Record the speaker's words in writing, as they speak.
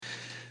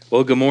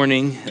Well, good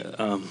morning.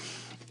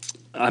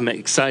 I'm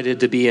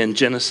excited to be in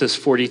Genesis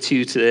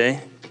 42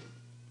 today.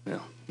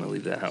 Well, I'll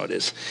leave that how it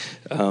is.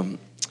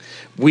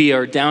 We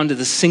are down to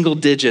the single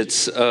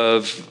digits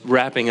of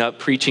wrapping up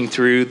preaching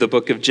through the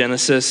book of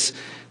Genesis.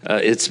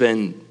 It's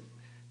been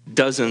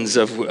dozens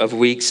of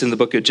weeks in the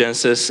book of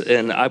Genesis,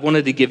 and I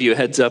wanted to give you a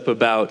heads up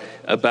about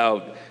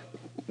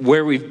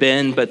where we've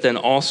been, but then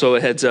also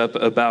a heads up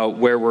about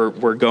where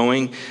we're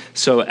going.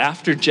 So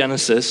after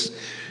Genesis,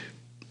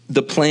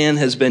 the plan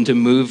has been to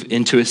move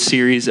into a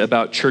series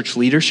about church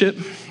leadership.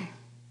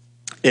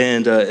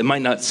 And it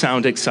might not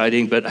sound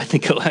exciting, but I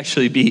think it'll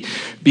actually be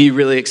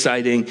really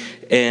exciting.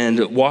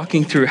 And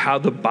walking through how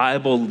the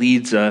Bible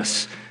leads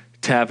us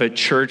to have a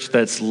church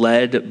that's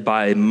led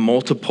by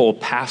multiple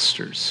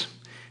pastors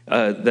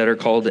that are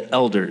called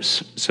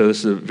elders. So this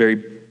is a very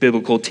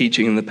biblical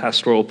teaching in the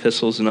pastoral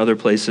epistles and other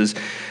places.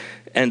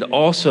 And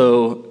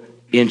also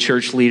in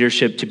church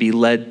leadership to be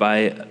led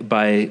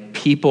by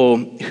people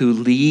who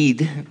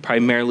lead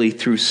primarily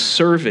through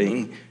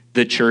serving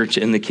the church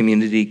and the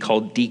community,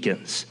 called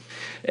deacons.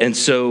 And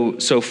so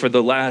for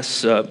the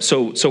last,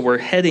 so we're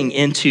heading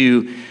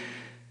into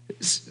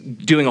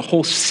doing a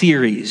whole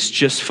series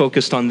just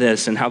focused on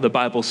this and how the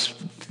Bible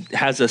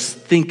has us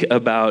think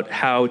about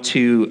how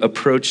to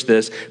approach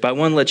this. But I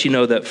want to let you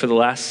know that for the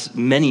last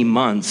many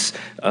months,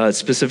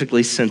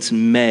 specifically since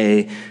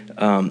May,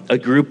 a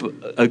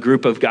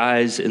group of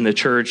guys in the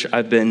church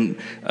I've been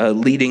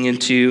leading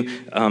into,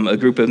 a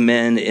group of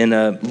men in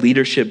a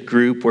leadership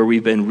group where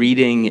we've been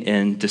reading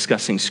and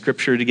discussing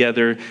scripture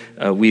together.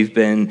 We've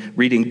been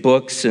reading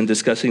books and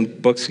discussing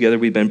books together.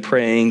 We've been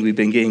praying. We've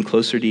been getting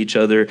closer to each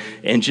other,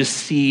 and just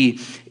see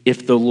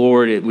if the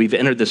Lord, we've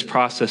entered this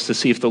process to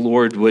see if the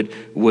Lord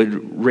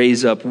would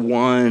raise up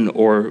one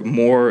or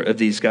more of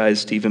these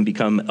guys to even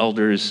become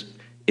elders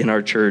in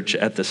our church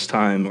at this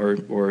time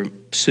or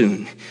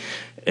soon.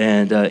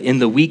 And in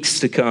the weeks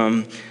to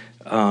come,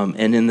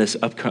 and in this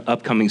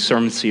upcoming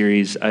sermon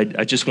series,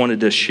 I just wanted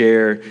to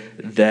share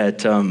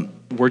that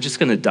we're just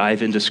going to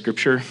dive into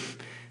Scripture,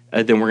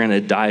 then we're going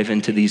to dive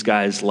into these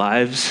guys'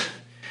 lives,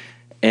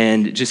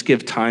 and just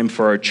give time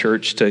for our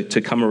church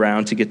to come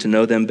around, to get to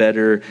know them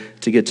better,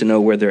 to get to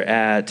know where they're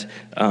at,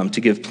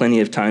 to give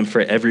plenty of time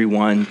for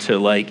everyone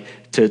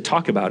to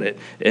talk about it,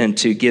 and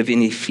to give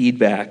any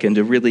feedback, and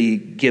to really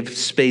give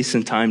space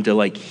and time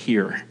to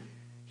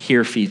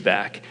hear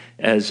feedback.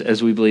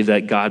 As we believe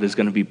that God is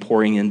going to be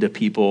pouring into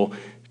people,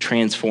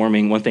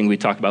 transforming. One thing we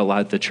talk about a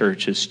lot at the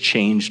church is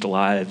changed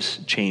lives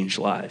change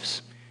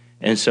lives.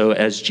 And so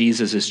as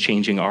Jesus is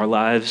changing our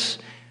lives,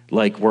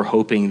 we're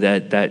hoping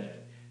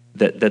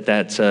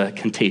that's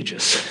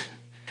contagious.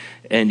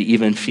 And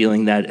even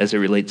feeling that as it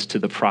relates to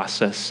the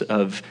process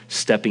of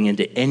stepping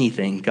into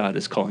anything God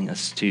is calling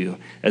us to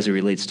as it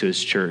relates to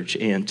his church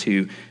and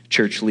to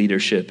church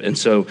leadership. And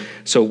so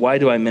why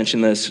do I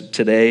mention this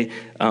today?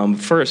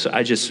 First,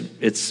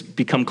 it's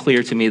become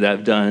clear to me that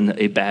I've done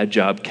a bad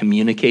job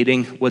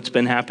communicating what's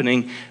been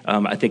happening.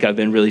 I think I've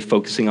been really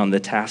focusing on the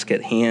task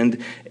at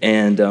hand.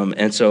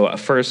 And so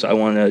first, I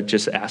want to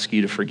just ask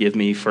you to forgive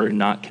me for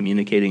not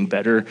communicating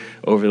better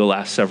over the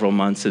last several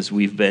months as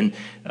we've been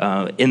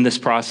in this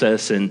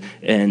process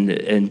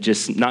and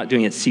just not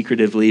doing it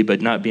secretively,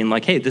 but not being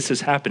like, hey, this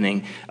is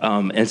happening.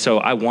 And so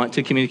I want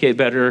to communicate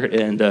better,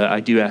 and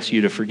I do ask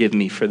you to forgive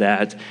me for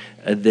that,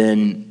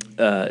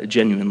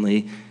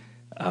 genuinely.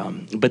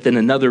 But then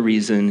another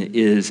reason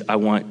is I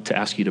want to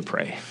ask you to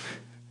pray.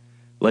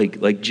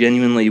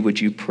 Genuinely, would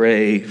you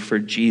pray for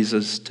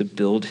Jesus to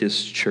build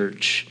his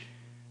church,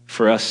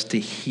 for us to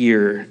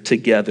hear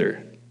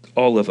together,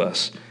 all of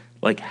us,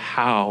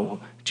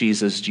 how,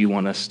 Jesus, do you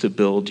want us to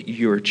build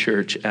your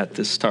church at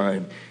this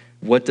time?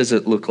 What does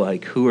it look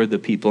like? Who are the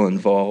people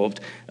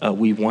involved?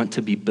 We want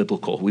to be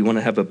biblical. We want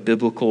to have a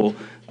biblical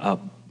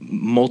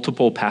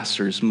multiple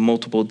pastors,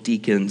 multiple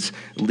deacons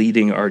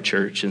leading our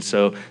church. And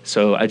so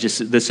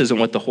this isn't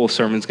what the whole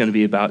sermon's going to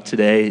be about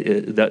today.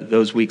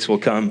 Those weeks will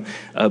come.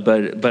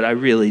 But I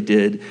really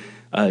did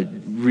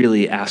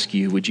really ask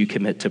you, would you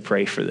commit to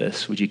pray for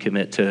this? Would you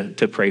commit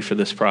to pray for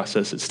this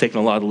process? It's taken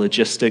a lot of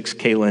logistics.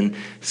 Kaylin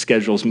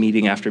schedules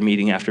meeting after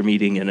meeting after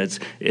meeting, and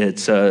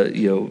it's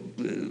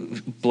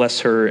bless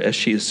her as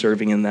she is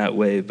serving in that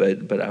way.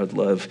 But I would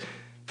love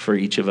for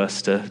each of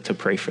us to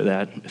pray for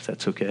that, if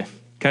that's okay.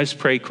 Can I just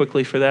pray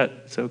quickly for that?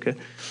 Is that okay?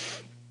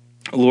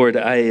 Lord,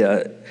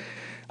 I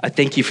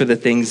thank you for the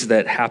things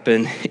that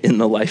happen in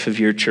the life of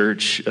your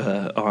church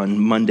on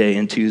Monday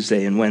and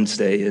Tuesday and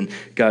Wednesday. And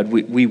God,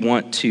 we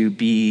want to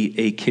be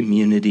a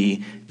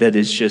community that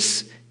is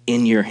just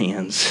in your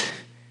hands.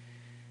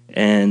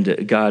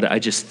 And God, I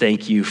just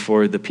thank you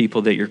for the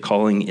people that you're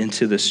calling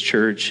into this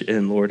church.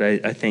 And Lord,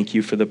 I thank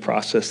you for the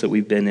process that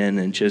we've been in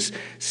and just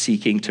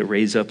seeking to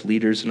raise up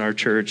leaders in our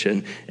church.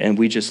 And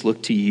we just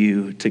look to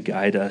you to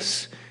guide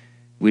us.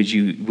 Would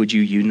you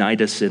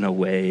unite us in a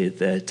way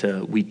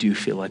that we do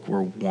feel like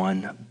we're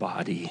one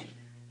body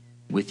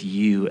with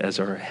you as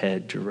our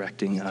head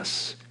directing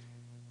us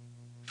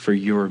for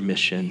your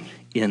mission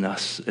in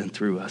us and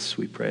through us,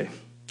 we pray.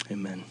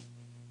 Amen.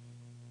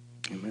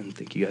 Amen.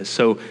 Thank you guys.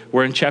 So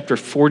we're in chapter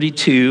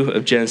 42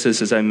 of Genesis,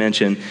 as I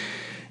mentioned.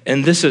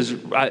 And this is,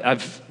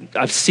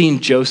 I've seen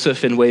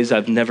Joseph in ways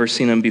I've never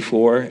seen him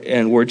before.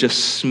 And we're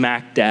just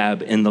smack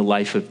dab in the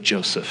life of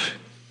Joseph.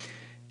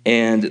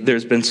 And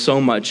there's been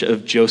so much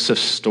of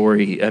Joseph's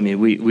story. I mean,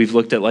 we've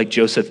looked at like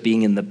Joseph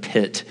being in the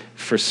pit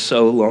for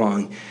so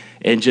long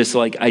and just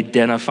like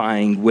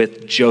identifying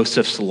with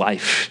Joseph's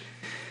life.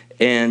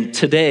 And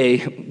today,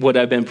 what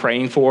I've been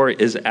praying for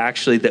is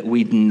actually that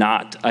we'd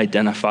not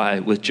identify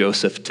with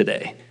Joseph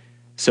today.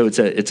 So it's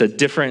a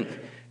different,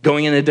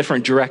 going in a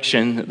different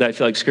direction that I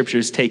feel like Scripture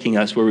is taking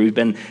us, where we've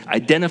been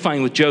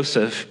identifying with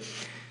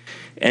Joseph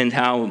and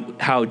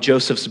how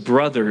Joseph's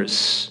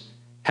brothers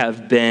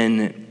have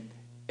been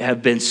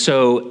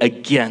so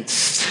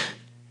against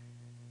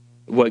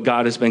what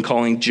God has been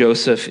calling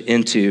Joseph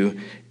into.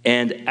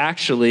 And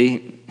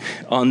actually,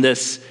 on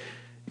this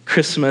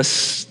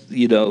Christmas,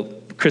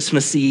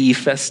 Christmassy,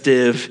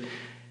 festive,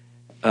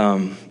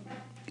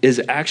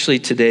 is actually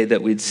today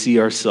that we'd see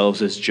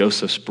ourselves as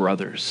Joseph's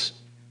brothers.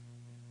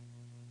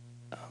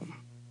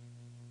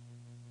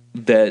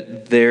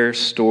 That their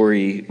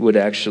story would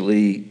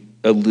actually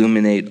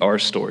illuminate our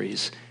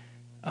stories.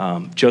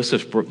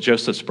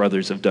 Joseph's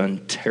brothers have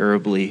done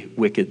terribly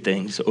wicked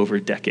things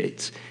over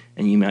decades.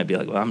 And you might be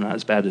like, well, I'm not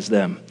as bad as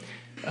them.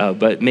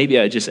 But maybe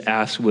I just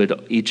ask,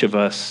 would each of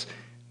us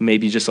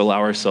maybe just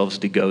allow ourselves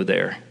to go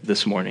there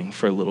this morning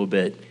for a little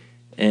bit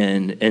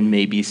and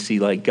maybe see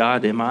like,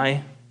 God, am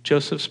I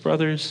Joseph's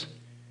brothers?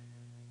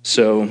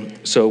 So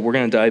we're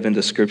going to dive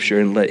into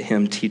Scripture and let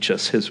him teach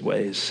us his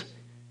ways.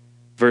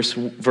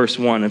 Verse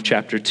 1 of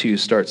chapter 2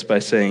 starts by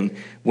saying,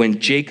 when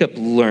Jacob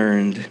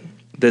learned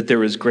that there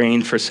was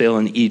grain for sale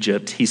in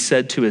Egypt, he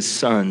said to his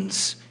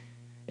sons,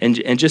 and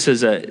just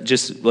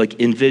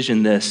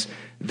envision this,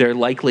 they're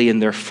likely in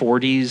their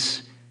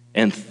 40s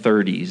and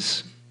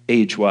 30s,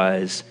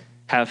 age-wise,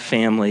 have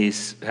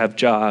families, have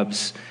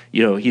jobs.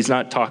 He's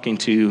not talking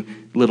to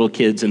little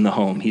kids in the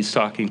home. He's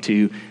talking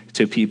to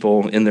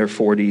people in their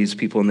 40s,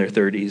 people in their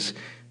 30s.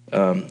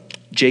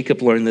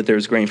 Jacob learned that there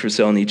was grain for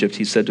sale in Egypt.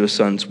 He said to his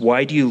sons,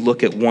 why do you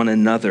look at one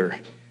another?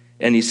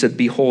 And he said,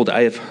 behold,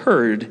 I have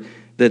heard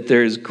that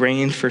there is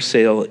grain for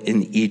sale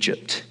in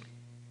Egypt.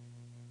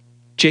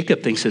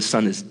 Jacob thinks his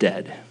son is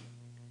dead.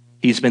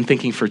 He's been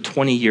thinking for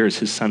 20 years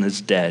his son is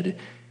dead.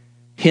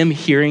 Him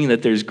hearing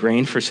that there's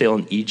grain for sale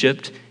in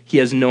Egypt, he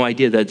has no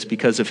idea that it's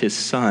because of his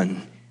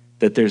son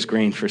that there's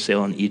grain for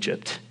sale in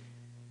Egypt.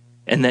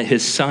 And that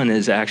his son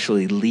is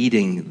actually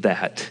leading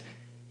that.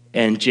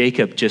 And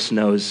Jacob just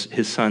knows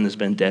his son has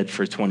been dead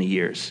for 20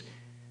 years.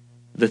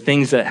 The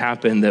things that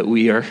happen that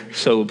we are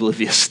so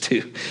oblivious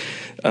to,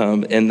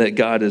 and that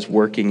God is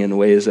working in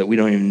ways that we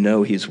don't even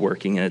know he's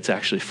working, and it's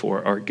actually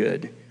for our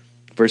good.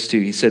 Verse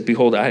 2, he said,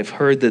 behold, I have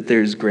heard that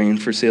there's grain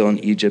for sale in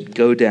Egypt.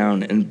 Go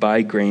down and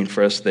buy grain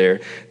for us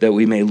there, that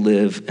we may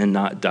live and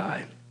not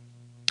die.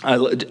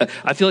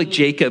 I feel like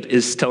Jacob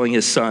is telling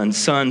his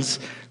sons,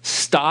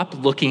 stop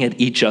looking at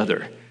each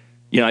other.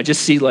 I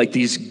just see like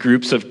these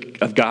groups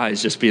of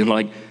guys just being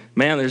like,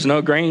 man, there's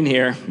no grain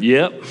here.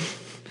 Yep.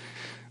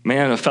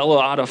 Man, a fellow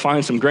ought to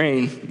find some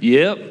grain.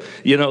 Yep.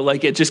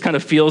 It just kind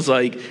of feels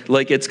like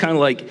it's kind of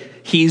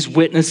like he's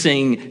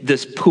witnessing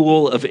this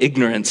pool of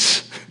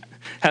ignorance,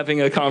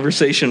 having a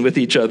conversation with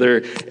each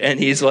other. And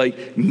he's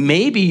like,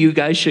 maybe you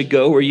guys should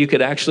go where you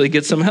could actually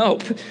get some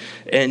help.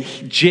 And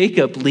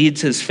Jacob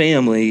leads his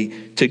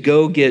family to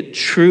go get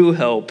true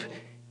help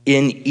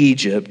in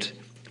Egypt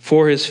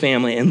for his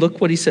family. And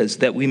look what he says,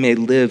 that we may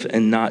live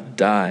and not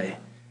die.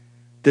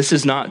 This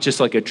is not just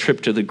like a trip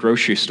to the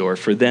grocery store.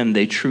 For them,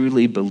 they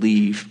truly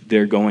believe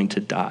they're going to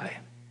die.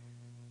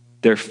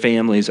 Their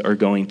families are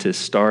going to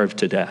starve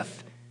to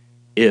death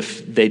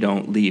if they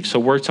don't leave. So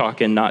we're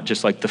talking not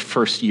just like the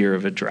first year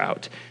of a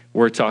drought.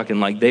 We're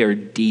talking like they are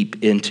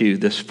deep into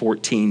this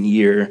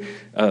 14-year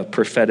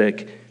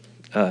prophetic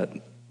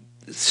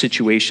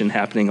situation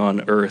happening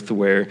on earth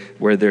where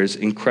there's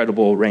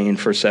incredible rain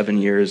for 7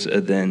 years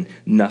and then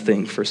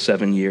nothing for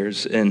 7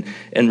 years. And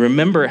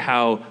remember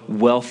how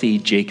wealthy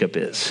Jacob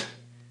is.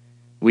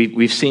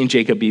 We've seen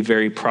Jacob be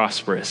very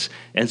prosperous.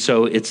 And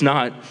so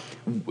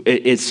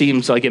it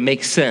seems like it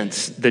makes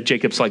sense that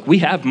Jacob's like, we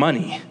have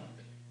money.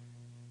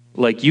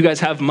 Like, you guys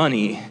have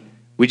money,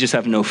 we just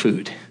have no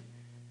food.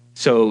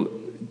 So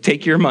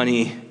take your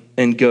money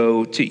and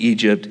go to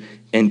Egypt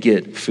and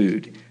get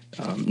food.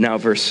 Now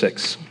verse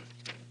 6.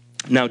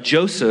 Now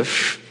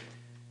Joseph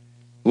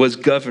was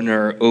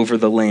governor over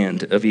the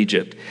land of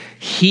Egypt.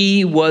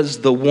 He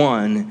was the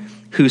one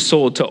who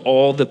sold to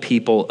all the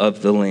people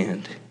of the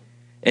land.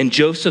 And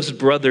Joseph's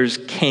brothers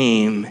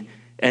came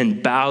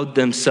and bowed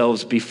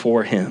themselves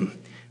before him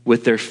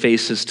with their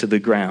faces to the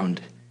ground.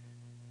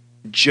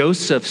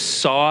 Joseph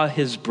saw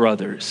his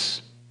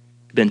brothers.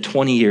 Been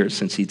 20 years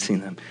since he'd seen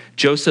them.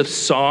 Joseph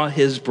saw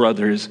his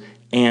brothers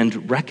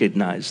and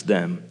recognized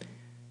them,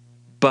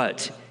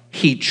 but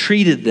he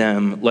treated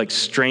them like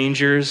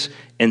strangers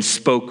and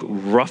spoke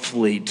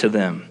roughly to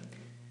them.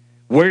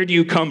 Where do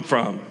you come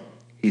from?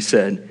 He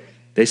said.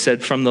 They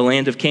said, from the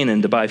land of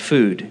Canaan to buy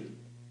food.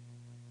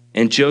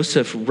 And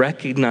Joseph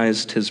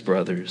recognized his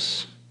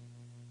brothers,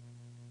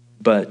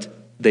 but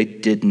they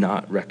did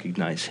not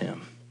recognize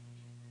him.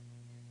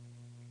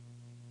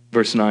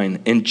 Verse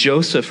 9, and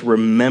Joseph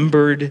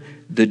remembered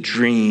the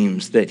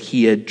dreams that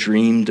he had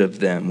dreamed of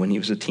them when he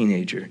was a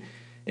teenager.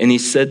 And he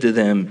said to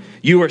them,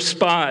 you are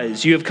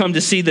spies. You have come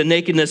to see the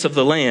nakedness of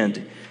the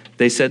land.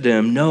 They said to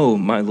him, no,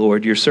 my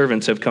lord, your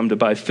servants have come to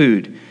buy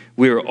food.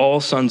 We are all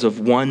sons of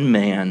one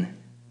man.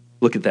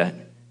 Look at that.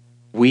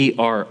 We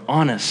are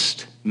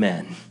honest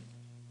men.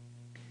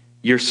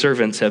 Your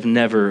servants have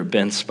never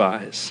been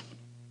spies.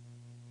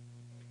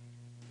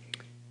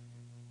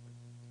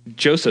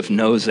 Joseph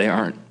knows they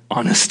aren't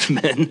honest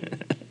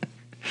men.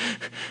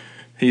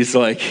 He's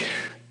like,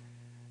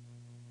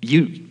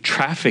 you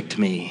trafficked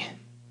me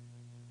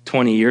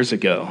 20 years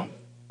ago,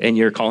 and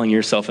you're calling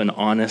yourself an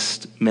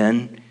honest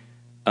man.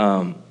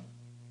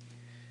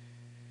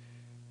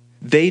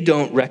 They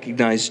don't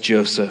recognize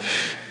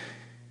Joseph,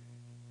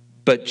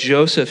 but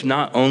Joseph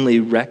not only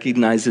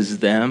recognizes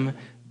them,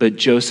 but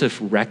Joseph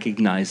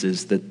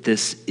recognizes that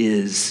this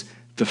is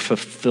the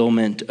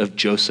fulfillment of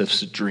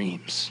Joseph's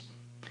dreams.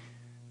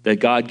 That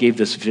God gave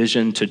this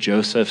vision to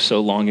Joseph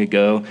so long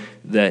ago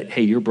that,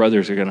 hey, your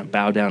brothers are going to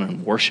bow down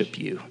and worship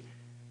you.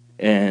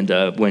 And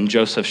when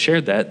Joseph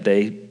shared that,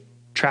 they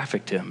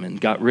trafficked him and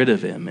got rid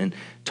of him and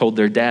told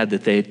their dad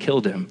that they had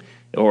killed him.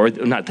 Or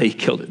not they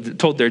killed him,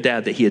 told their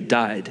dad that he had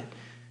died.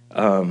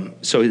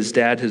 So his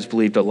dad has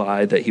believed a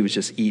lie that he was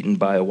just eaten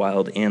by a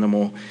wild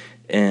animal.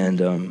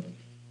 And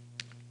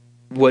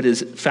what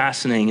is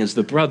fascinating is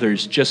the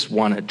brothers just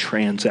want a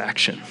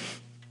transaction.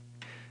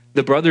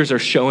 The brothers are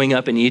showing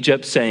up in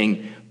Egypt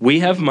saying,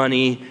 we have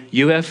money,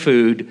 you have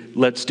food,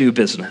 let's do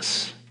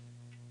business.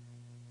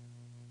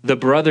 The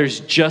brothers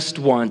just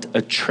want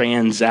a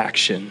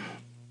transaction.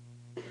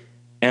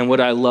 And what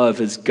I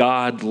love is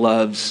God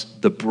loves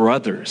the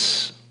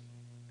brothers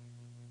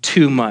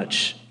too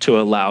much to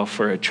allow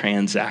for a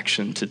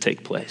transaction to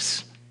take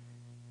place.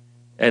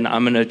 And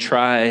I'm going to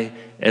try,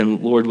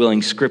 and Lord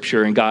willing,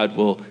 Scripture and God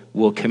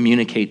will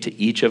communicate to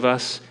each of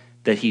us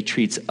that he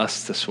treats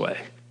us this way.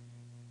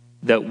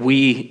 That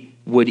we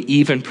would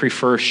even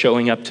prefer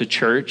showing up to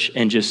church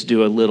and just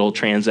do a little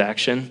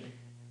transaction.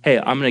 Hey,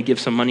 I'm going to give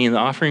some money in the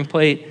offering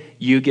plate.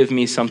 You give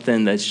me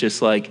something that's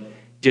just like,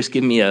 just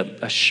give me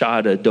a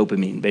shot of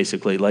dopamine,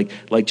 basically. Like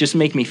just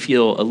make me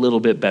feel a little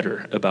bit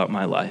better about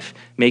my life.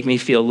 Make me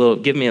feel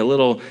give me a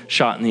little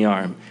shot in the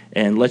arm,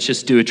 and let's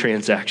just do a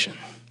transaction.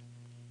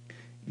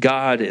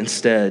 God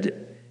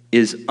instead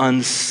is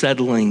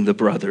unsettling the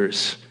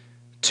brothers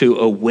to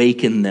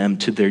awaken them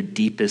to their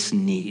deepest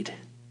need.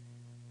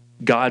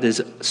 God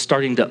is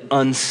starting to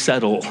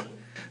unsettle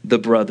the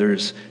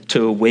brothers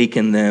to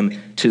awaken them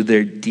to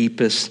their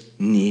deepest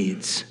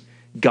needs.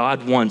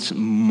 God wants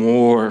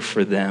more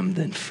for them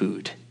than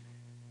food.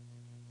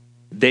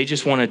 They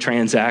just want a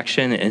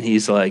transaction, and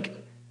he's like,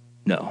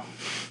 no,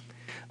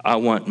 I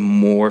want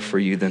more for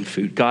you than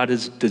food. God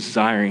is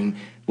desiring,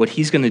 what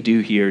he's going to do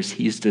here is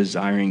he's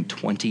desiring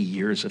 20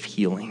 years of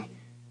healing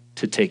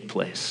to take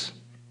place.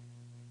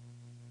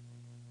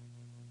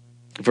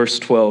 Verse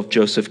 12,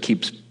 Joseph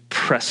keeps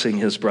pressing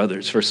his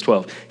brothers. Verse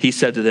 12, he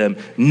said to them,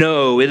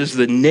 no, it is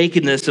the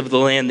nakedness of the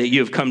land that you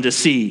have come to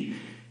see.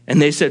 And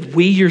they said,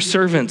 we, your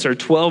servants, are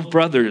 12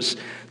 brothers.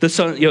 The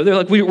son, they're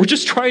like, we're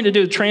just trying to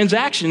do a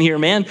transaction here,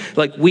 man.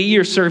 Like, we,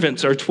 your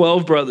servants, are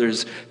 12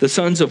 brothers, the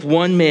sons of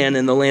one man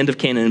in the land of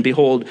Canaan. And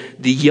behold,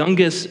 the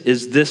youngest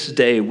is this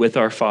day with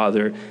our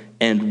father,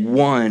 and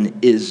one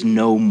is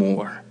no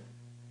more.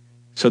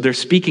 So they're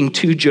speaking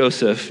to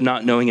Joseph,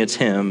 not knowing it's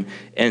him,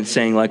 and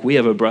saying, like, we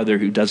have a brother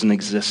who doesn't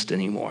exist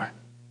anymore.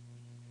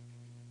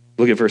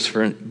 Look at verse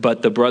 4.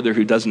 But the brother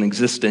who doesn't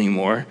exist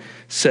anymore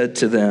said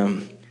to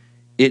them,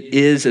 it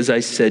is as I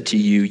said to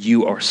you,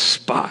 you are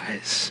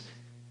spies.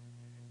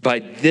 By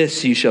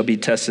this you shall be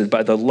tested,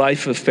 by the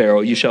life of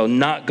Pharaoh. You shall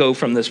not go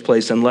from this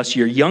place unless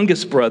your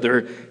youngest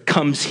brother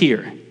comes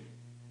here.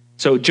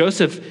 So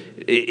Joseph,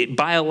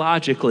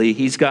 biologically,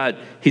 he's got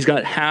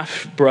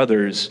half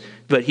brothers,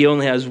 but he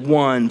only has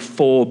one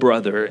full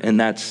brother, and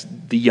that's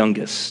the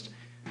youngest,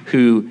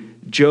 who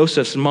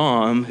Joseph's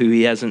mom, who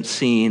he hasn't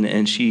seen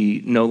and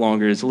she no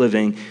longer is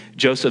living,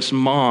 Joseph's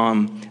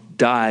mom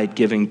died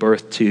giving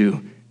birth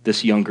to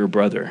this younger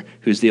brother,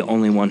 who's the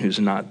only one who's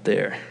not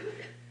there.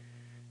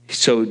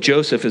 So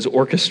Joseph is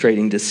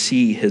orchestrating to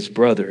see his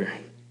brother.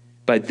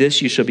 By this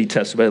you shall be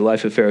tested by the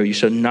life of Pharaoh. You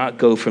shall not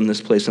go from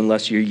this place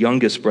unless your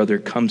youngest brother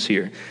comes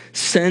here.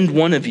 Send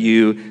one of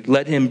you,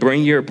 let him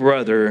bring your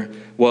brother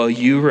while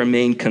you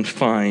remain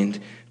confined,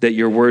 that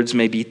your words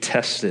may be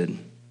tested,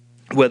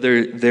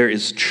 whether there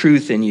is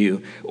truth in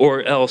you,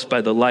 or else by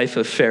the life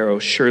of Pharaoh,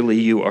 surely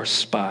you are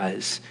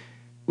spies,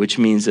 which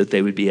means that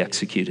they would be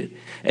executed.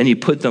 And he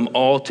put them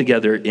all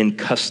together in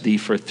custody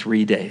for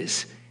 3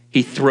 days.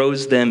 He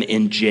throws them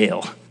in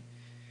jail.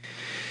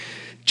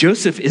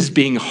 Joseph is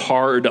being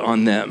hard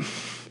on them.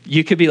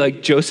 You could be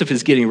like, Joseph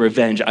is getting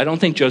revenge. I don't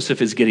think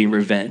Joseph is getting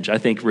revenge. I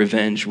think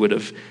revenge he would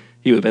have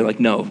been like,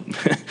 no.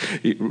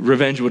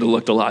 Revenge would have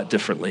looked a lot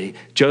differently.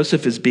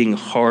 Joseph is being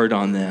hard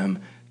on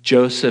them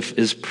Joseph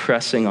is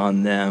pressing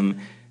on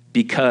them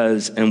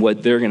because, and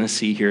what they're going to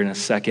see here in a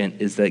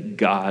second, is that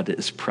God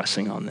is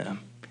pressing on them.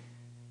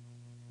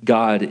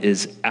 God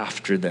is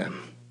after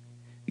them.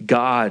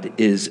 God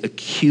is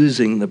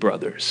accusing the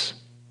brothers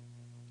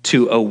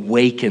to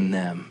awaken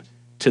them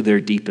to their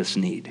deepest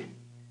need.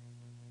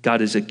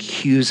 God is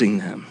accusing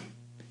them.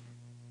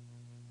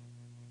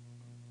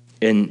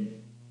 And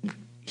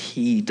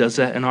he does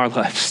that in our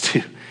lives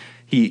too.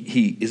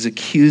 He is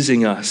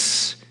accusing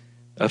us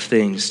of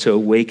things to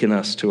awaken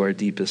us to our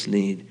deepest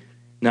need.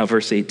 Now,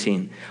 verse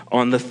 18.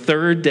 On the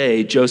third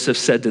day, Joseph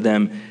said to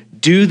them,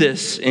 do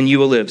this and you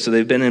will live. So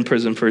they've been in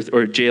prison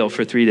or jail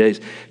for 3 days.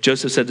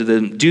 Joseph said to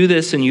them, do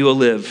this and you will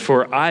live,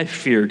 for I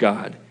fear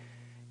God.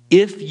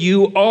 If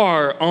you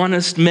are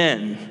honest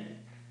men,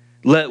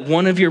 let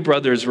one of your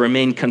brothers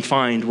remain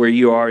confined where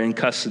you are in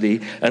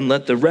custody, and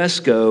let the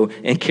rest go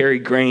and carry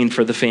grain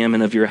for the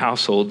famine of your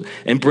household,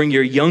 and bring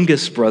your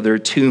youngest brother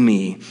to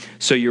me,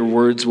 so your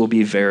words will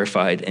be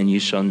verified, and you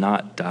shall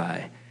not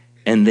die.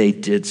 And they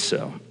did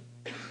so.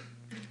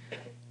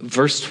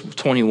 Verse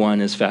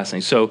 21 is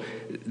fascinating. So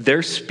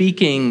they're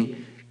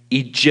speaking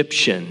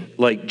Egyptian,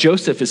 like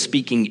Joseph is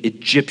speaking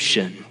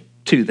Egyptian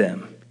to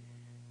them.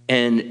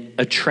 And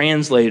a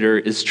translator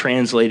is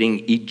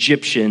translating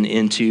Egyptian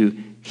into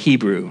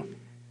Hebrew.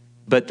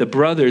 But the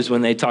brothers,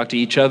 when they talk to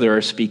each other,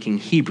 are speaking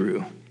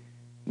Hebrew,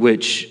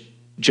 which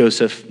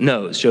Joseph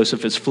knows.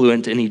 Joseph is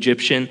fluent in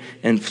Egyptian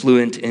and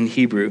fluent in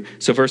Hebrew.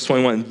 So verse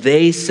 21,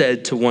 they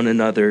said to one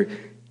another,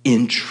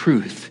 in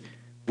truth,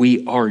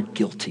 we are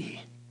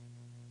guilty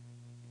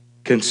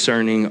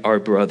concerning our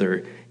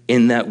brother,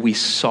 in that we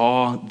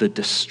saw the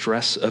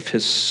distress of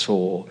his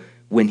soul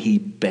when he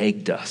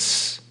begged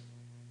us,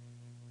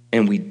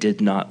 and we did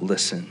not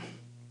listen.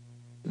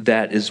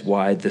 That is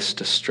why this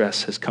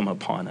distress has come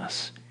upon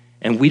us.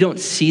 And we don't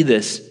see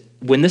this.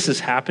 When this is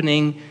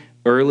happening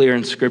earlier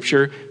in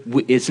Scripture,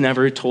 it's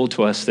never told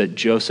to us that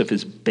Joseph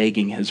is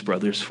begging his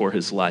brothers for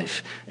his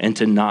life and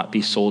to not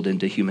be sold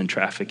into human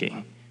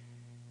trafficking.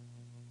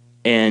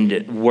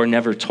 And we're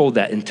never told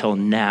that until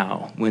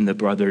now, when the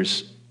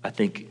brothers, I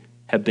think,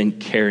 have been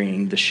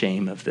carrying the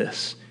shame of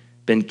this,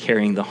 been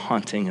carrying the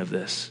haunting of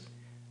this.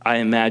 I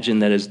imagine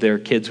that as their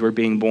kids were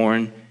being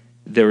born,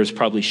 there was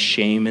probably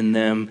shame in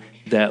them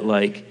that,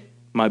 like,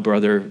 my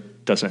brother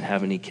doesn't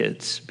have any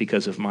kids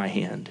because of my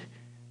hand,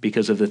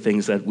 because of the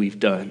things that we've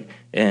done.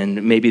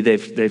 And maybe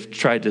they've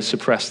tried to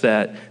suppress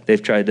that.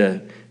 They've tried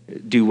to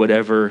do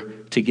whatever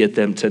to get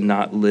them to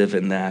not live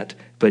in that.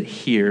 But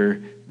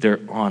here, they're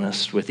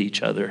honest with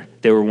each other.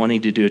 They were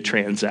wanting to do a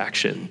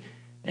transaction,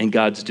 and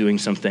God's doing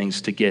some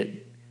things to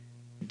get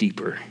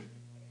deeper.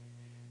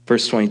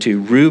 Verse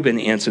 22, Reuben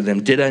answered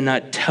them, did I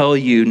not tell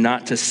you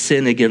not to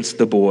sin against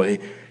the boy?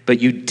 But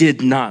you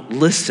did not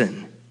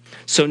listen.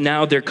 So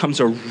now there comes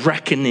a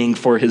reckoning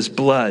for his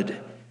blood.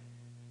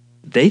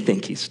 They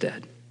think he's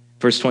dead.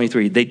 Verse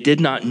 23, they did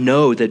not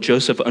know that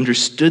Joseph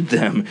understood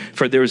them,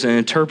 for there was an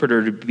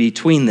interpreter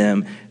between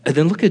them. And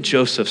then look at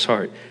Joseph's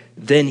heart.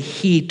 Then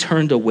he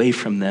turned away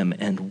from them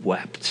and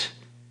wept.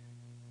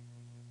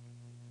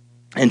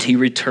 And he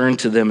returned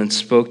to them and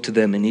spoke to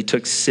them, and he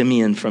took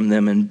Simeon from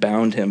them and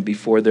bound him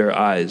before their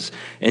eyes.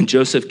 And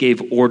Joseph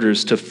gave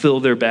orders to fill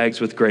their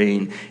bags with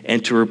grain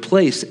and to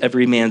replace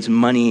every man's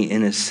money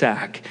in his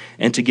sack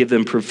and to give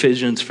them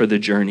provisions for the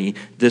journey.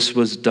 This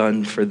was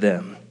done for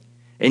them.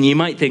 And you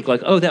might think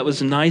like, oh, that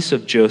was nice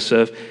of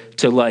Joseph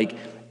to, like,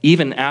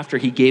 even after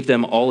he gave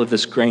them all of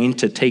this grain,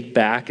 to take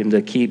back and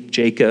to keep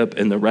Jacob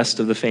and the rest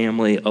of the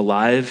family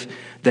alive,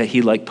 that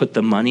he, like, put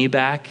the money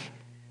back.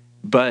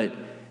 But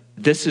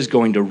this is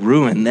going to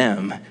ruin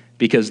them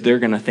because they're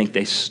going to think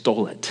they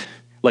stole it,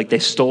 like they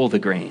stole the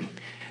grain.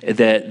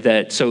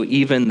 So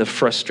even the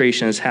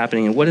frustration is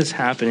happening, and what is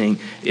happening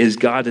is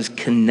God is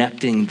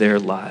connecting their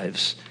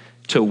lives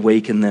to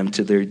awaken them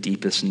to their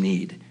deepest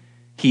need.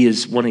 He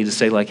is wanting to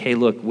say, like, hey,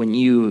 look, when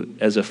you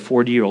as a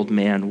 40-year-old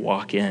man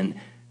walk in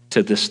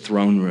to this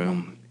throne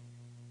room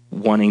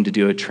wanting to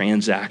do a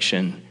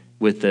transaction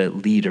with the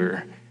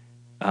leader,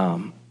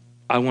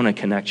 I want to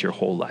connect your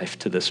whole life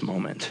to this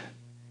moment.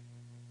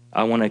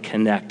 I want to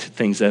connect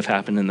things that have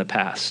happened in the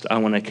past. I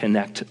want to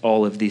connect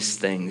all of these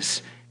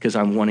things because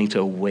I'm wanting to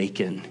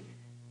awaken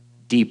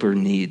deeper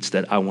needs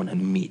that I want to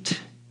meet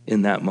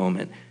in that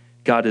moment.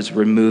 God is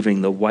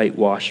removing the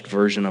whitewashed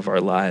version of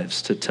our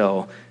lives to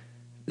tell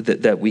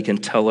that we can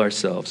tell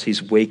ourselves.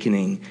 He's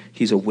awakening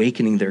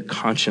their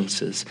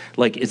consciences.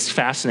 Like, it's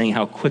fascinating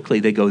how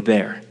quickly they go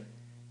there.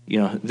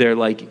 You know, they're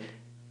like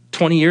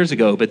 20 years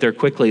ago, but they're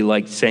quickly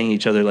like saying to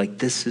each other, like,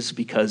 this is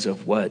because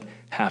of what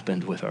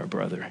happened with our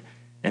brother.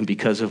 And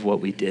because of what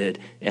we did,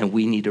 and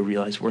we need to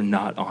realize we're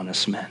not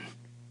honest men.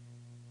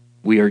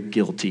 We are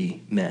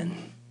guilty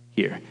men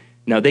here.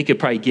 Now, they could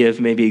probably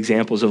give maybe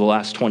examples of the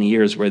last 20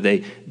 years where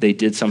they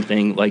did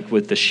something like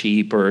with the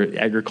sheep or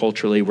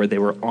agriculturally where they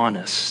were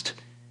honest.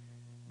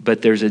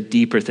 But there's a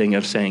deeper thing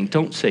of saying,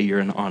 don't say you're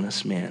an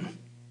honest man.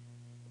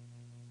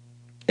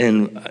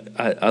 And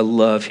I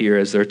love here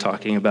as they're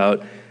talking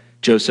about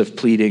Joseph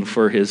pleading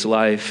for his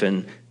life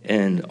and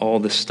and all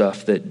the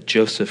stuff that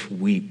Joseph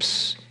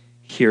weeps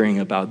hearing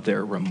about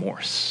their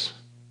remorse.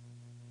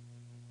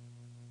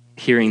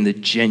 Hearing the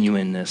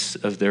genuineness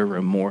of their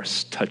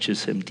remorse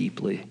touches him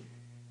deeply.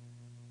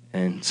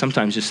 And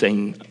sometimes just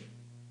saying,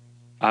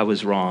 I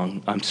was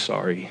wrong, I'm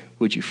sorry,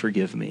 would you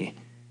forgive me?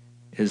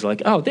 Is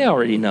like, oh, they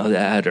already know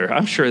that, or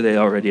I'm sure they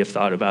already have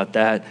thought about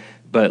that.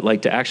 But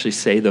like to actually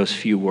say those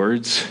few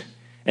words,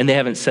 and they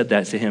haven't said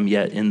that to him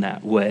yet in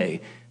that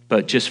way,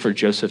 but just for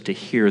Joseph to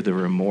hear the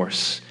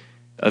remorse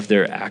of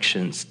their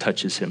actions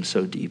touches him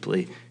so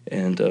deeply.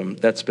 And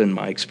that's been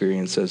my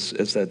experience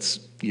as that's,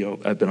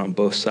 I've been on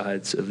both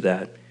sides of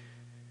that.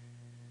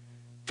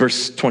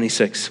 Verse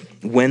 26,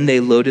 when they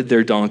loaded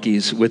their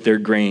donkeys with their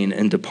grain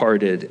and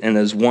departed, and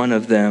as one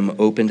of them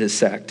opened his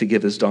sack to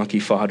give his donkey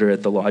fodder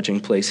at the lodging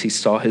place, he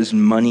saw his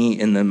money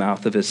in the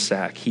mouth of his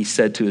sack. He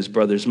said to his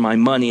brothers, my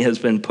money has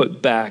been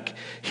put back.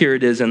 Here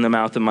it is in the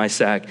mouth of my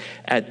sack.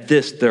 At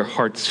this, their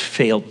hearts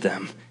failed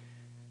them.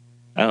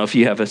 I don't know if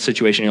you have a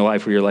situation in your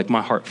life where you're like,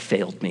 my heart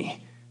failed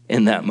me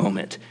in that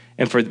moment.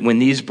 And for when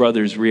these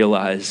brothers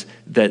realized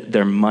that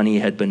their money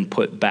had been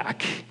put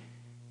back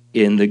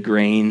in the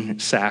grain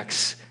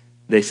sacks,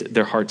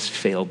 their hearts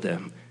failed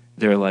them.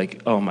 They're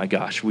like, oh my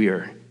gosh, we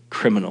are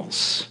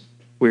criminals.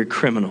 We're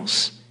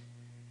criminals.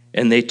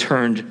 And they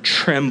turned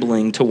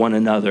trembling to one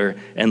another,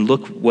 and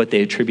look what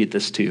they attribute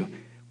this to.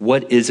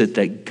 What is it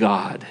that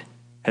God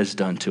has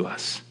done to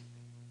us?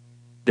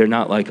 They're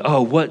not like,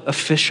 oh, what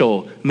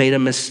official made a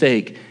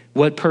mistake?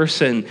 What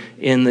person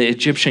in the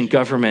Egyptian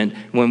government,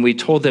 when we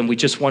told them we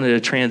just wanted a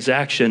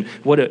transaction,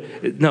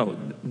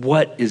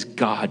 what is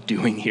God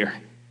doing here?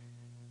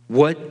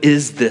 What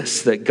is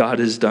this that God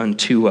has done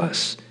to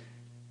us?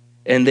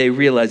 And they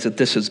realize that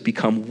this has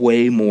become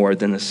way more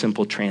than a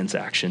simple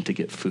transaction to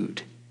get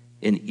food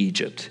in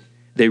Egypt.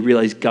 They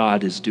realize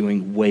God is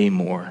doing way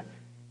more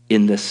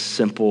in this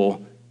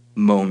simple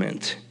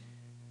moment.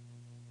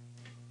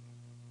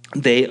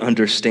 They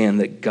understand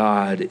that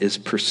God is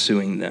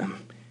pursuing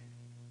them,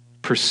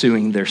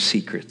 pursuing their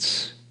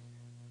secrets,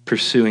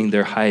 pursuing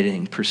their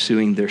hiding,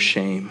 pursuing their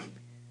shame.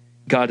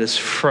 God is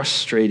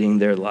frustrating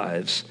their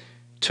lives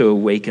to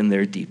awaken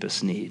their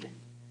deepest need.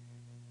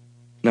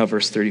 Now,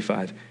 verse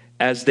 35,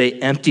 as they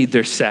emptied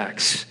their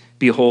sacks,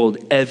 behold,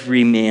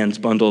 every man's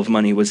bundle of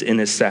money was in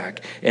his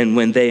sack. And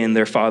when they and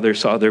their father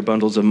saw their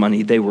bundles of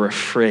money, they were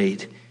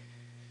afraid.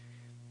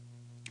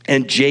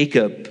 And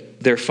Jacob,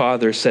 their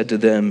father, said to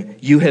them,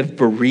 you have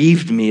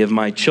bereaved me of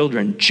my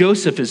children.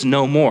 Joseph is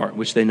no more,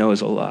 which they know is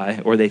a lie,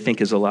 or they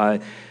think is a lie.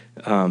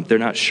 They're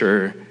not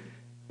sure.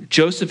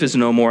 Joseph is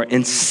no more,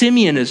 and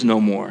Simeon is no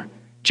more.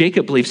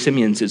 Jacob believes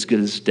Simeon's as good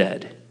as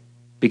dead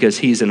because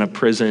he's in a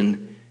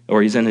prison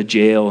or he's in a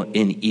jail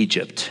in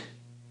Egypt.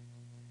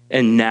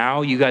 And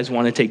now you guys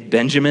want to take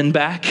Benjamin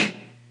back?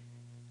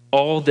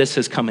 All this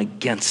has come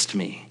against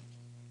me.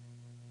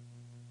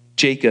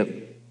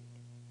 Jacob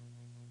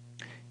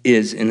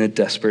is in a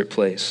desperate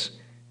place.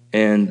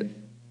 And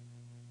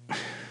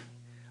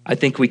I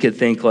think we could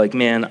think like,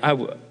 man,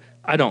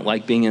 I don't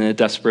like being in a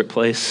desperate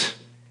place.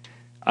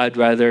 I'd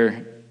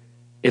rather,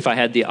 if I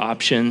had the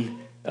option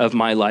of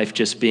my life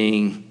just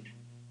being,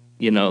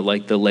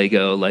 like the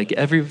Lego, like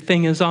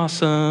everything is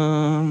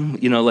awesome,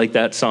 like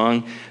that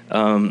song.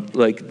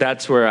 Like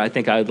that's where I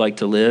think I'd like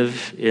to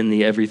live, in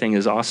the everything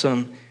is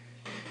awesome.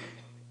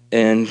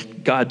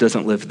 And God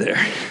doesn't live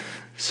there.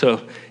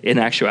 So in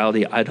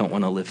actuality, I don't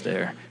want to live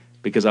there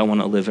because I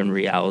want to live in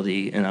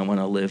reality, and I want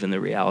to live in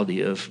the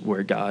reality of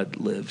where God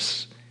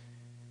lives.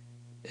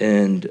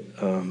 And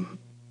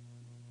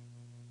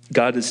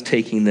God is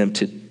taking them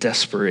to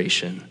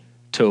desperation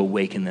to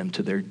awaken them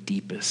to their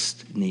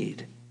deepest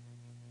need.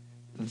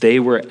 They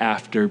were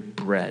after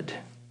bread.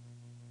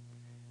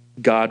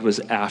 God was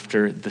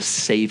after the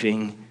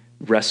saving,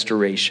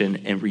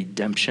 restoration, and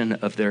redemption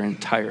of their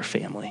entire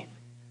family.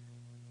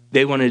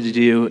 They wanted to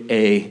do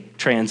a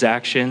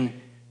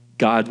transaction.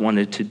 God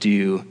wanted to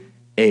do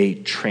a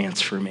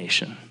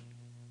transformation.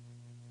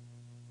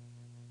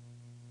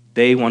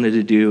 They wanted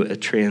to do a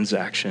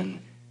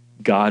transaction.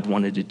 God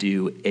wanted to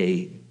do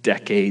a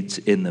decades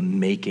in the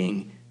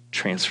making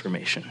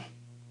transformation.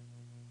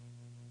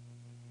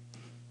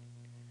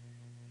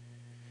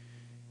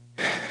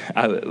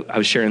 I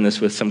was sharing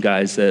this with some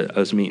guys that I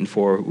was meeting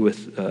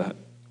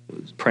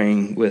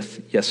praying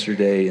with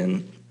yesterday,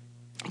 and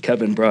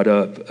Kevin brought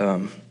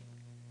up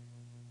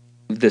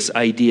this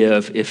idea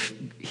of if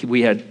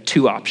we had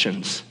two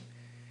options.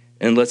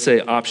 And let's say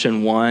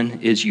option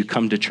one is you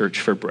come to church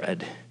for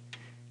bread,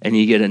 and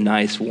you get a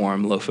nice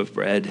warm loaf of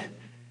bread,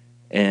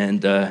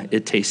 and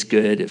it tastes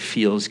good, it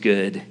feels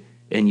good,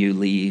 and you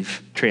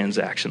leave,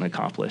 transaction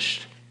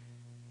accomplished.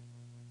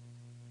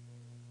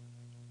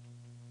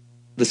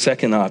 The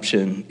second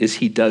option is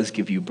he does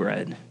give you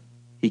bread.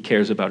 He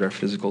cares about our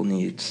physical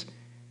needs.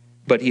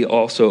 But he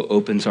also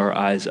opens our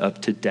eyes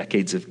up to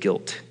decades of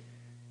guilt,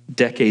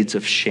 decades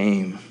of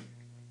shame,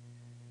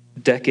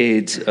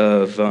 decades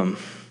of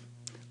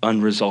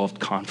unresolved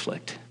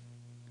conflict.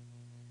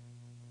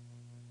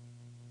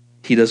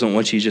 He doesn't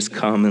want you to just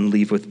come and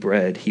leave with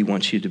bread. He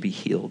wants you to be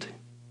healed.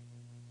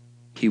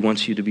 He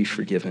wants you to be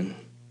forgiven.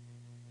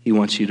 He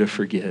wants you to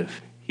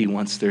forgive. He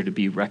wants there to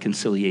be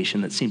reconciliation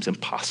that seems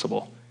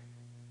impossible.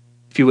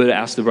 If you would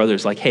ask the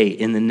brothers, like, hey,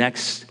 in the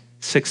next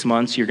 6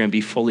 months, you're going to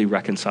be fully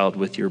reconciled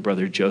with your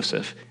brother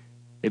Joseph,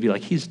 they'd be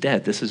like, he's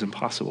dead. This is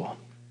impossible.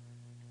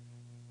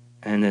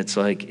 And it's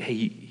like, hey,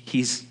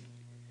 he's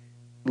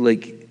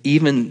like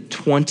even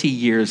 20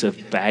 years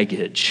of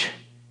baggage.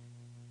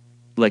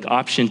 Like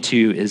option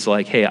 2 is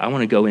like, hey, I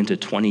want to go into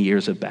 20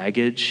 years of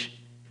baggage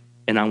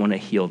and I want to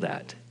heal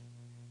that.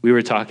 We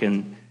were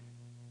talking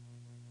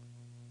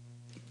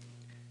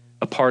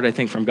apart, I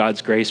think, from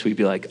God's grace, we'd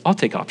be like, I'll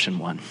take option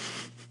 1.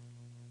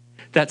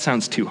 That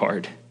sounds too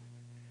hard.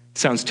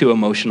 Sounds too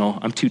emotional.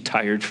 I'm too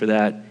tired for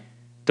that.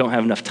 Don't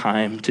have enough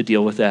time to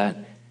deal with that.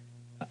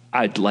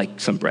 I'd like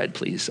some bread,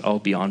 please. I'll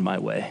be on my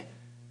way.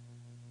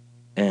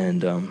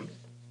 And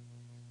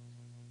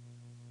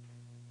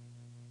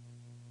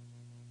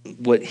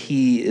what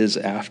he is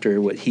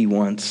after, what he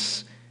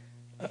wants,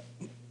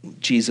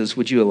 Jesus,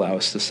 would you allow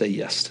us to say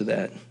yes to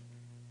that?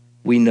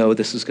 We know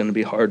this is going to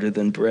be harder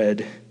than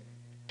bread,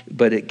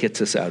 but it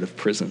gets us out of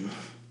prison.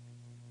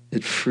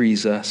 It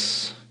frees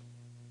us.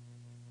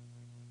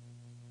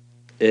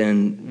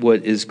 And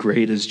what is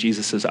great is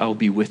Jesus says, I'll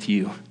be with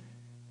you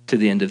to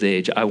the end of the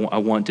age. I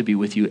want to be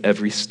with you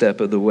every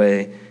step of the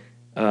way.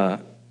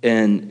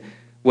 And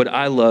what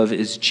I love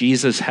is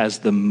Jesus has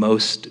the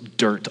most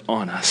dirt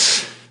on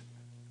us,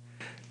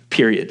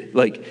 period.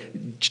 Like,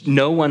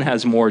 no one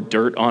has more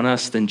dirt on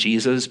us than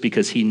Jesus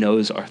because he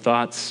knows our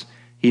thoughts.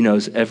 He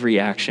knows every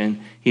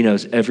action. He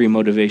knows every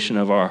motivation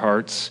of our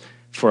hearts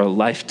for a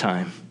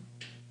lifetime.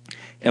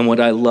 And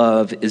what I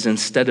love is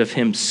instead of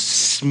him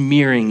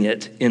smearing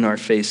it in our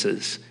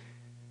faces,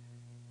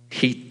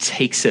 he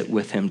takes it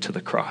with him to the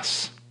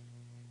cross.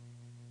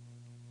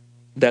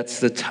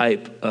 That's the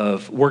type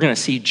of, we're going to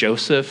see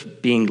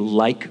Joseph being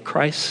like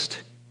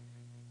Christ.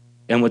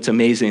 And what's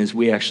amazing is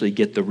we actually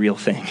get the real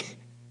thing.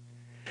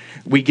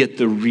 We get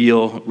the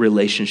real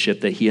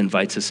relationship that he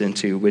invites us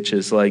into, which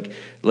is like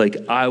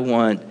I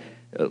want,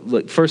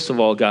 first of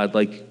all, God,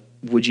 like,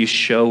 would you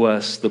show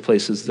us the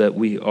places that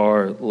we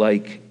are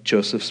like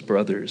Joseph's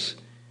brothers,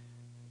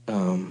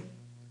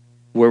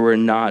 where we're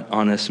not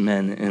honest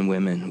men and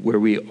women, where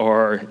we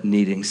are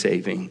needing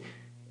saving.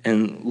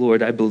 And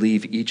Lord, I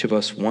believe each of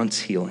us wants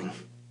healing.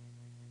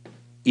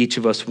 Each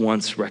of us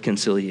wants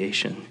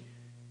reconciliation.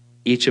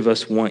 Each of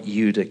us want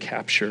you to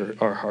capture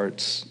our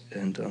hearts.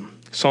 And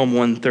Psalm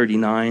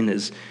 139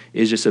 is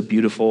just a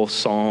beautiful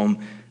psalm.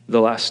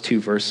 The last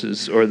 2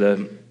 verses, or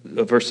the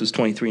verses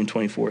 23 and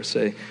 24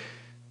 say,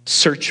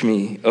 search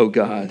me, O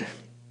God,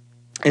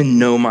 and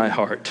know my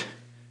heart.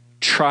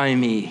 Try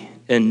me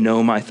and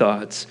know my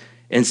thoughts,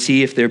 and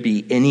see if there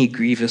be any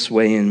grievous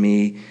way in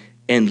me,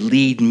 and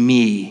lead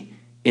me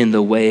in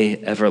the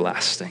way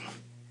everlasting.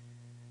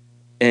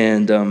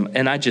 And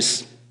I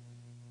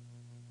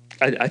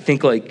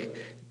think like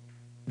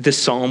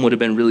this psalm would have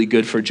been really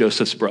good for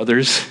Joseph's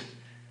brothers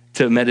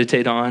to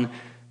meditate on,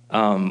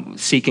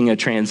 seeking a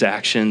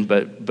transaction,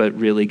 but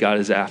really God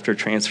is after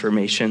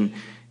transformation,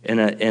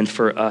 and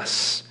for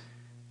us.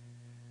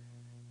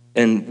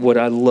 And what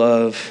I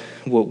love,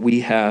 what we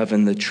have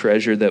and the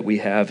treasure that we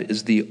have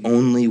is the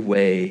only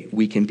way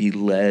we can be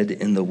led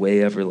in the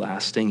way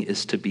everlasting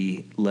is to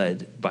be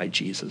led by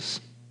Jesus.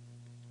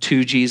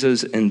 To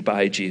Jesus and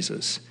by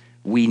Jesus.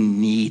 We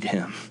need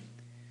him.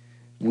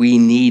 We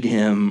need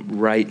him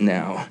right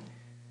now.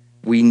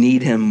 We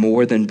need him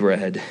more than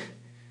bread.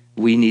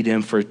 We need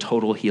him for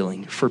total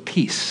healing, for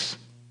peace.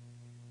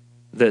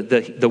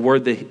 The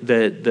word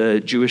that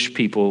the Jewish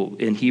people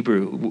in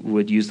Hebrew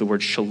would use, the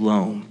word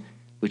shalom,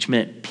 which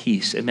meant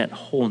peace. It meant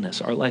wholeness.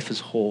 Our life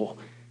is whole.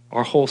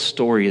 Our whole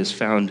story has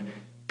found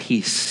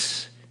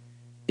peace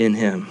in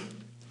him.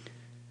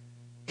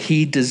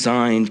 He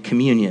designed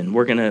communion.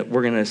 We're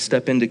gonna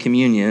step into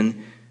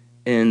communion,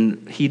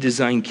 and he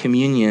designed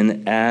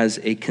communion as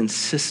a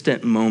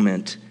consistent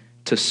moment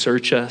to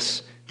search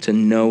us, to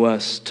know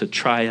us, to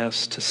try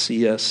us, to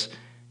see us,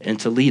 and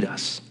to lead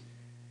us.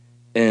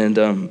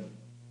 And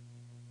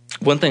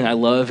one thing I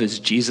love is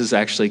Jesus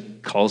actually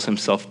calls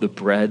himself the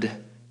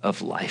bread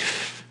of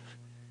life.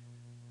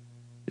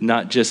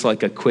 Not just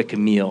like a quick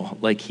meal,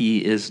 like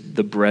he is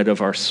the bread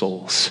of our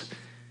souls.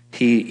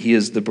 He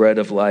is the bread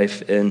of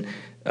life. And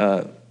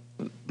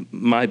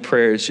my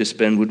prayer has just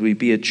been, would we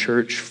be a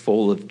church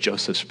full of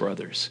Joseph's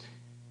brothers?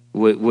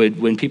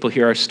 When people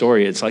hear our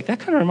story, it's like, that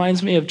kind of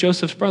reminds me of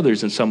Joseph's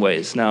brothers in some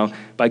ways. Now,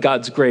 by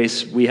God's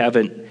grace, we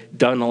haven't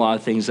done a lot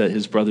of things that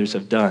his brothers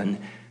have done,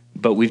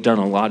 but we've done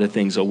a lot of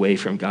things away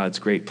from God's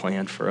great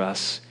plan for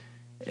us.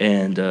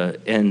 And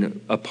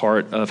a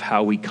part of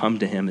how we come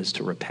to him is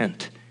to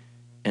repent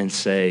and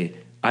say,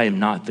 I am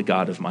not the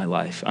God of my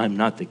life. I'm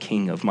not the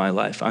king of my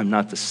life. I'm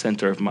not the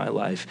center of my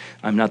life.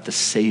 I'm not the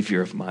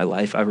savior of my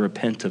life. I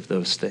repent of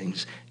those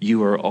things.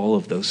 You are all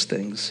of those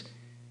things.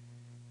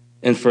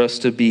 And for us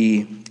to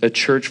be a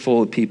church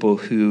full of people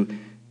who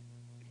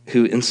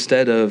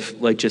instead of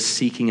like just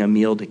seeking a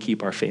meal to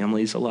keep our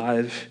families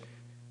alive,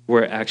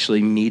 we're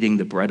actually meeting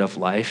the bread of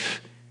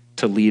life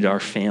to lead our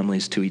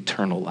families to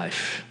eternal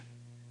life,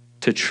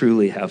 to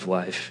truly have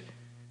life.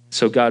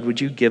 So God,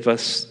 would you give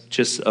us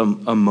just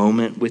a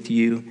moment with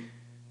you?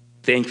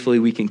 Thankfully,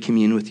 we can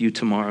commune with you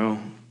tomorrow.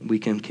 We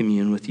can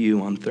commune with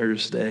you on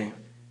Thursday.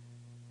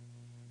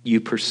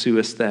 You pursue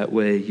us that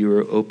way. You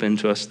are open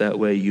to us that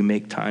way. You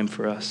make time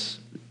for us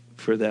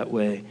for that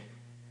way.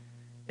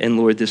 And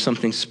Lord, there's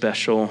something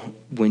special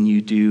when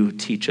you do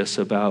teach us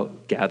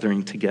about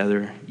gathering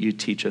together. You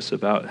teach us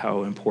about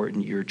how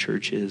important your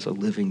church is, a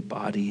living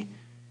body.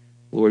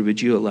 Lord,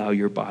 would you allow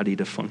your body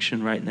to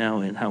function right now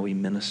in how we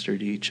minister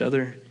to each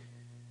other?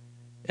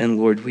 And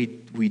Lord,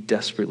 we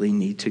desperately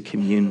need to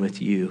commune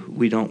with you.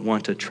 We don't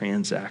want a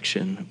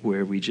transaction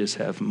where we just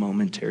have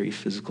momentary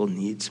physical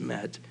needs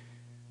met.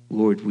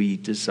 Lord, we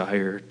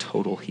desire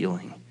total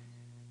healing.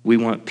 We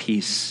want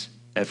peace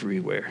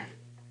everywhere.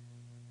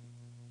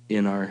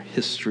 In our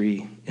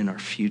history, in our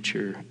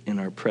future, in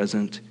our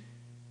present.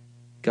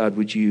 God,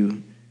 would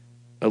you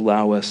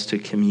allow us to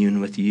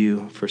commune with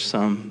you? For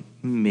some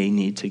may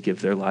need to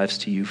give their lives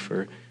to you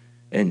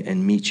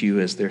and meet you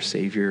as their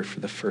Savior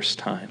for the first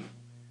time.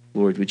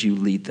 Lord, would you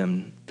lead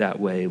them that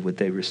way? Would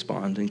they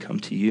respond and come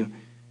to you?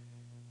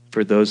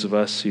 For those of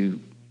us who,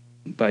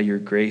 by your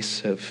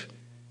grace,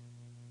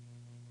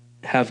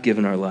 have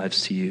given our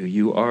lives to you,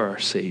 you are our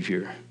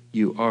Savior.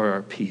 You are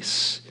our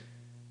peace.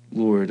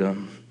 Lord,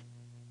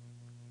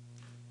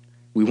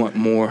 we want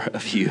more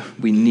of you.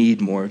 We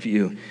need more of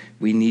you.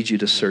 We need you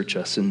to search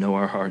us and know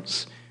our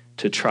hearts,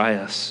 to try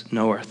us,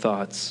 know our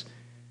thoughts,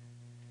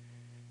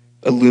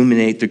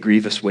 illuminate the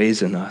grievous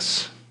ways in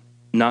us,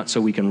 not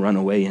so we can run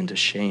away into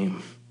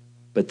shame,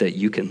 but that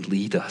you can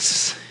lead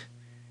us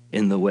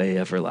in the way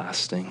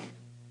everlasting.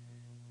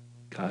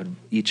 God,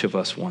 each of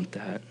us want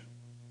that.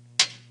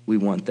 We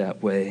want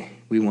that way.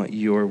 We want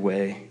your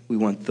way. We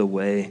want the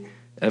way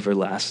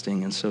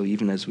everlasting. And so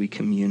even as we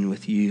commune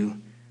with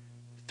you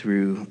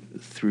through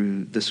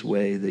this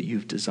way that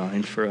you've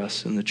designed for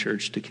us in the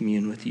church to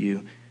commune with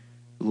you,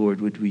 Lord,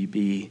 would we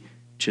be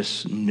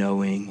just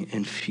knowing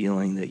and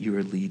feeling that you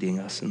are leading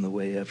us in the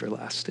way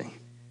everlasting.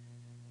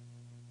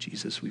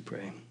 Jesus, we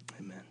pray.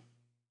 Amen.